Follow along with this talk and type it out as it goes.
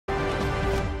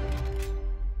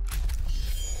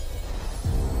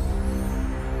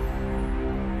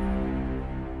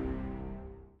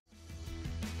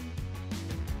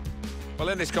Well,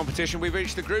 in this competition, we've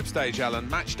reached the group stage, Alan.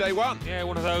 Match day one. Yeah,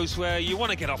 one of those where you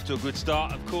want to get off to a good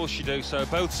start. Of course you do. So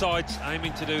both sides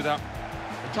aiming to do that.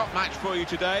 The top match for you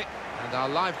today, and our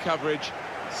live coverage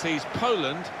sees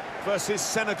Poland versus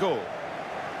Senegal.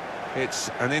 It's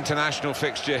an international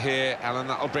fixture here, Alan.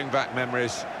 That'll bring back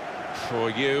memories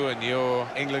for you and your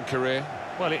England career.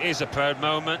 Well, it is a proud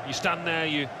moment. You stand there,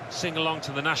 you sing along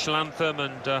to the national anthem,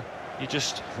 and you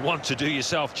just want to do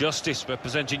yourself justice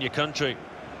representing your country.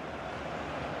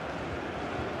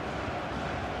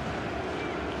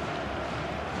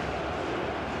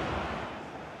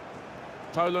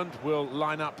 Poland will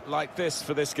line up like this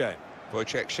for this game.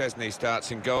 Wojciech Szczesny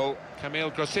starts in goal. Kamil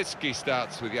Grosicki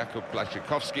starts with Jakub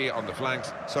Błaszczykowski on the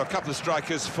flanks. So a couple of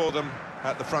strikers for them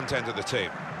at the front end of the team.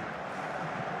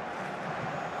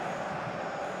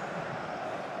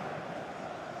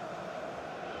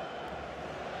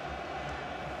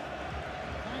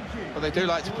 Well, they do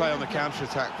like to play on the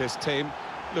counter-attack, this team.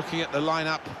 Looking at the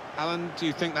lineup, Alan, do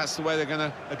you think that's the way they're going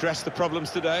to address the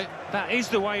problems today? That is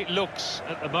the way it looks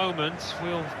at the moment.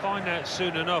 We'll find out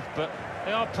soon enough, but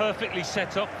they are perfectly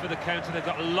set up for the counter. They've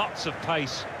got lots of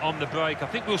pace on the break. I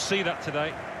think we'll see that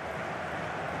today.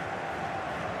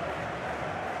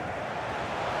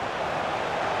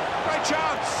 Great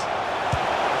chance!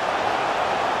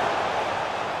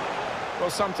 Well,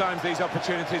 sometimes these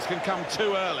opportunities can come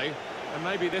too early, and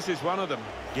maybe this is one of them.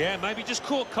 Yeah, maybe just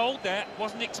caught cold there.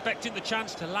 Wasn't expecting the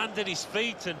chance to land at his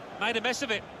feet and made a mess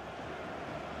of it.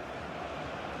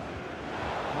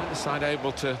 Neither side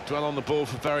able to dwell on the ball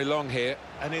for very long here.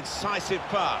 An incisive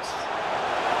pass.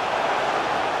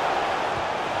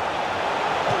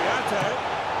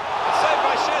 Saved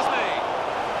by Szczesny.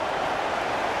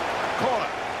 Corner.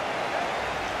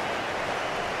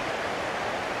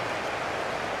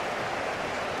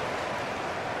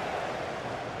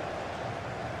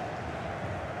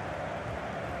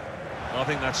 I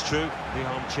think that's true. The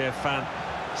armchair fan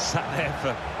sat there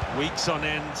for weeks on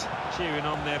end, cheering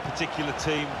on their particular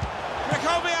team.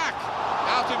 Krychowiak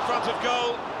out in front of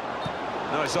goal.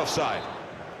 No, it's offside.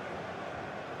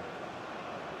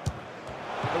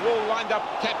 The wall lined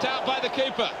up, kept out by the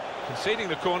keeper. Conceding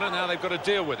the corner, now they've got to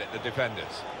deal with it, the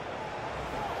defenders.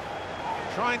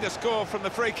 Trying to score from the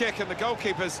free kick, and the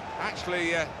goalkeeper's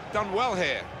actually done well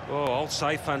here. Oh, old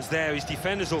side fans there. His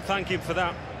defenders will thank him for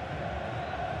that.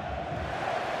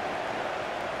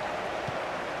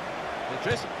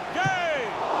 Gay!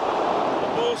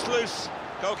 The ball's loose.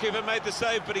 Goalkeeper made the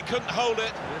save, but he couldn't hold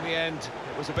it. In the end,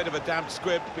 it was a bit of a damp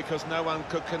squib because no one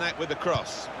could connect with the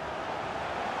cross.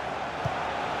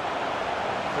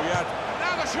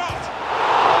 Now the shot!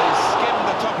 They skimmed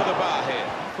the top of the bar here.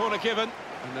 Corner given,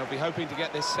 and they'll be hoping to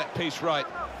get this set piece right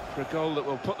for a goal that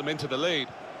will put them into the lead.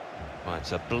 Well,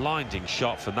 it's a blinding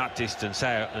shot from that distance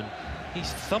out, and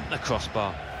he's thumped the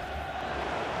crossbar.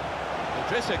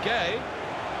 Idrissa Gay.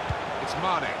 It's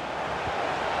Mane.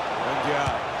 And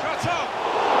shot up!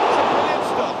 It's a brilliant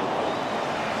stop.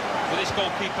 But this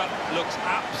goalkeeper looks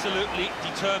absolutely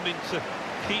determined to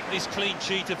keep this clean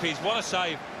sheet of his. What a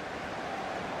save.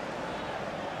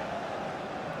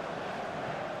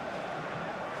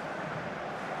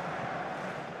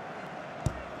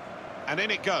 And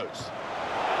in it goes.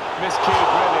 Miscued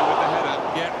really with the header.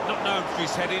 Yeah, not known for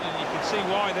his heading, and you can see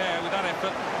why there with that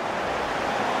effort.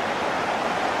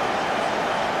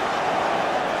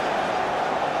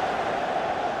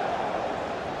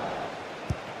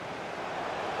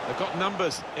 They've got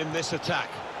numbers in this attack,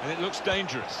 and it looks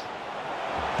dangerous.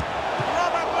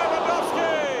 Robert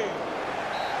Lewandowski!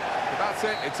 But that's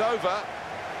it, it's over.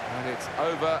 And it's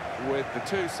over with the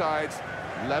two sides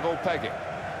level pegging.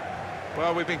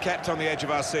 Well, we've been kept on the edge of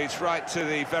our seats right to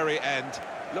the very end.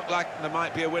 Looked like there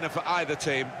might be a winner for either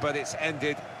team, but it's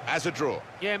ended as a draw.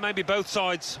 Yeah, maybe both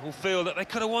sides will feel that they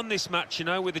could have won this match, you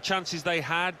know, with the chances they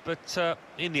had, but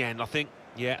in the end, I think,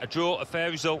 yeah, a draw, a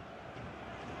fair result.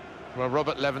 Well,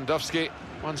 Robert Lewandowski,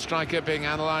 one striker being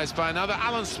analysed by another,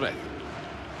 Alan Smith.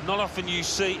 Not often you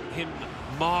see him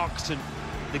marked and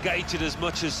negated as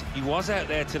much as he was out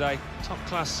there today.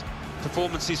 Top-class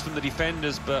performances from the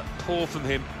defenders, but poor from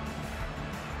him